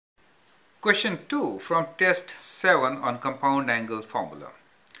Question 2 from test 7 on compound angle formula.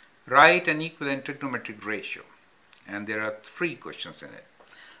 Write an equivalent trigonometric ratio. And there are 3 questions in it.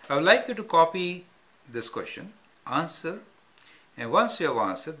 I would like you to copy this question, answer, and once you have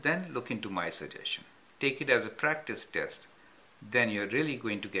answered, then look into my suggestion. Take it as a practice test. Then you're really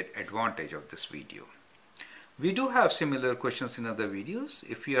going to get advantage of this video. We do have similar questions in other videos.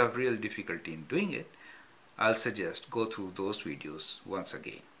 If you have real difficulty in doing it, I'll suggest go through those videos once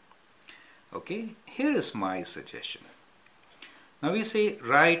again. Okay, here is my suggestion. Now we say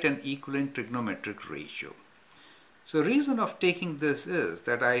write an equivalent trigonometric ratio. So the reason of taking this is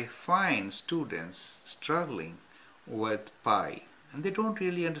that I find students struggling with pi and they don't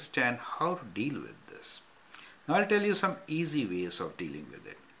really understand how to deal with this. Now I'll tell you some easy ways of dealing with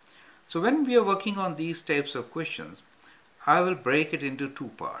it. So when we are working on these types of questions, I will break it into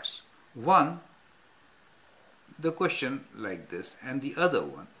 2 parts. One, the question like this, and the other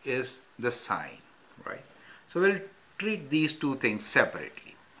one is the sign, right? So we'll treat these 2 things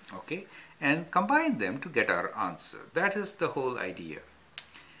separately, okay, and combine them to get our answer. That is the whole idea.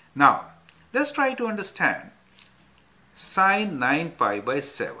 Now let's try to understand sine 9 pi by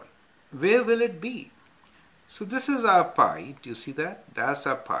 7. Where will it be? So this is our pi. Do you see that? That's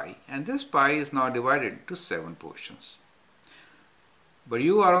our pi, and this pi is now divided into 7 portions. But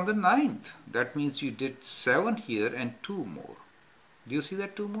you are on the 9th. That means you did 7 here and 2 more. Do you see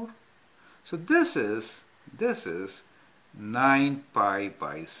that 2 more? So this is 9 pi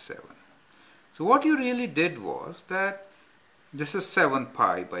by 7. So what you really did was that this is 7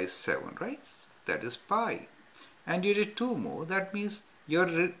 pi by 7, right? That is pi. And you did 2 more. That means your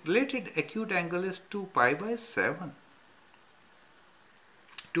related acute angle is 2 pi by 7.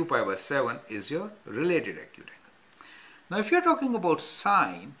 2 pi by 7 is your related acute angle. Now if you're talking about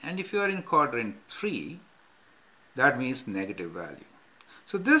sine, and if you are in quadrant 3, that means negative value.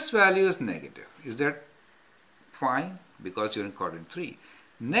 So this value is negative. Is that fine? Because you're in quadrant 3.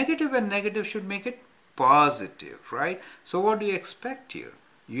 Negative and negative should make it positive, right? So what do you expect here?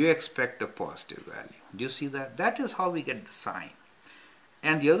 You expect a positive value. Do you see that? That is how we get the sine.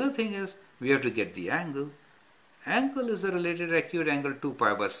 And the other thing is, we have to get the angle. Angle is a related acute angle 2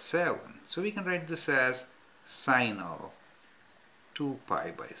 pi by 7. So we can write this as sine of 2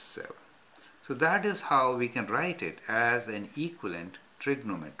 pi by 7. So that is how we can write it as an equivalent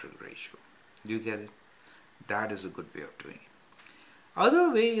trigonometric ratio. Do you get it? That is a good way of doing it. Other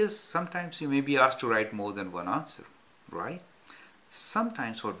way is sometimes you may be asked to write more than one answer, right?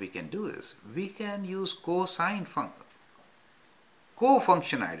 Sometimes what we can do is we can use co-function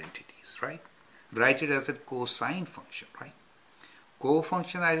identities, right? Write it as a cosine function, right?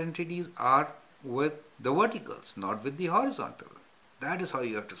 Co-function identities are with the verticals, not with the horizontal. That is how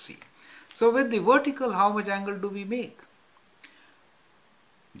you have to see. So with the vertical, how much angle do we make?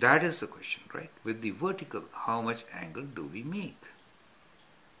 That is the question, right? With the vertical, how much angle do we make?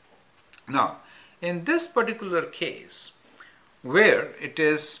 Now, in this particular case, where it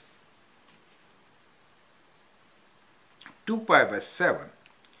is 2 pi by 7,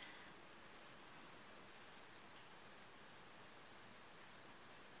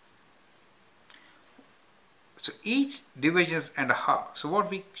 so each division is and a half. So what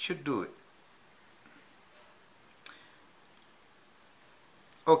we should do?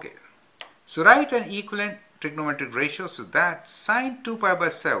 Okay, so write an equivalent trigonometric ratio. So that sine 2 pi by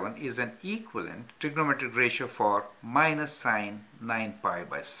 7 is an equivalent trigonometric ratio for minus sine 9 pi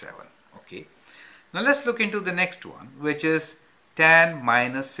by 7. Okay. Now let's look into the next one, which is tan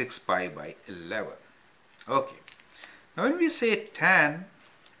minus 6 pi by 11. Okay. Now when we say tan,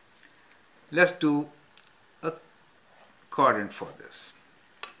 let's do a quadrant for this.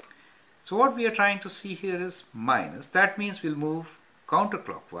 So what we are trying to see here is minus. That means we'll move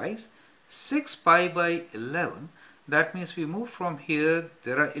counterclockwise. 6 pi by 11. That means we move from here.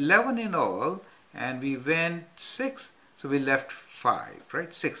 There are 11 in all, and we went 6. So we left 5,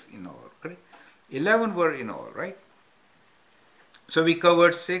 right? 6 in all, correct? 11 were in all, right? So we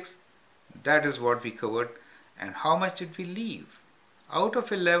covered 6. That is what we covered. And how much did we leave? Out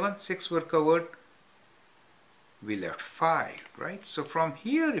of 11, 6 were covered. We left 5, right? So from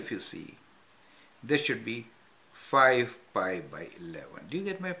here, if you see, this should be 5 pi by 11. Do you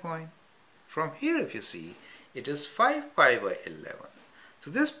get my point? From here, if you see, it is 5 pi by 11. So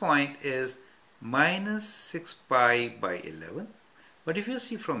this point is minus 6 pi by 11. But if you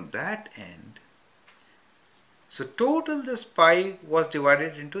see from that end, so total this pi was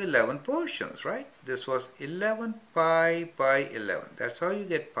divided into 11 portions, right? This was 11 pi by 11. That's how you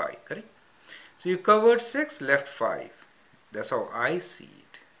get pi, correct? So you covered 6, left 5. That's how I see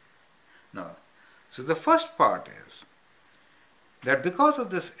it. Now, so the first part is that because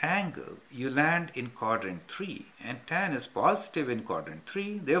of this angle, you land in quadrant 3 and tan is positive in quadrant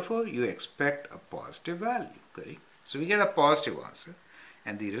 3, therefore you expect a positive value, correct? So we get a positive answer,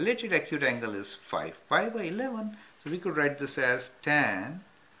 and the related acute angle is 5 pi by 11, so we could write this as tan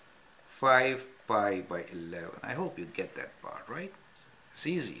 5 pi by 11. I hope you get that part, right? It's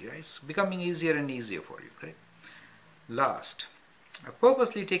easy, right? It's becoming easier and easier for you, correct? Last, I've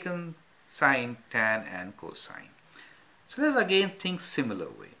purposely taken sine, tan and cosine. So let's again think similar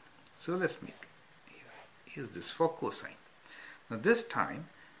way. So let's make, here's this for cosine. Now this time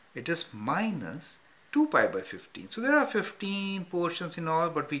it is minus 2 pi by 15. So there are 15 portions in all,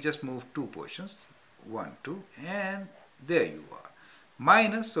 but we just move 2 portions. 1, 2, and there you are.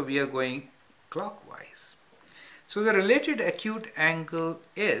 Minus, so we are going clockwise. So the related acute angle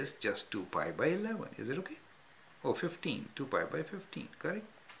is just 2 pi by 11. Is it okay? Oh, 15. 2 pi by 15, correct?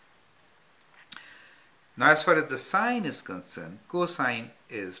 Now as far as the sine is concerned, cosine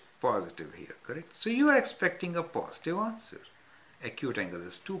is positive here, correct? So you are expecting a positive answer. Acute angle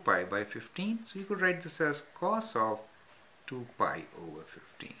is 2 pi by 15, so you could write this as cos of 2 pi over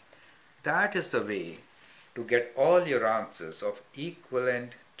 15. That is the way to get all your answers of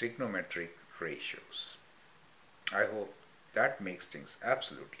equivalent trigonometric ratios. I hope that makes things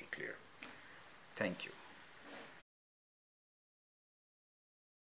absolutely clear. Thank you.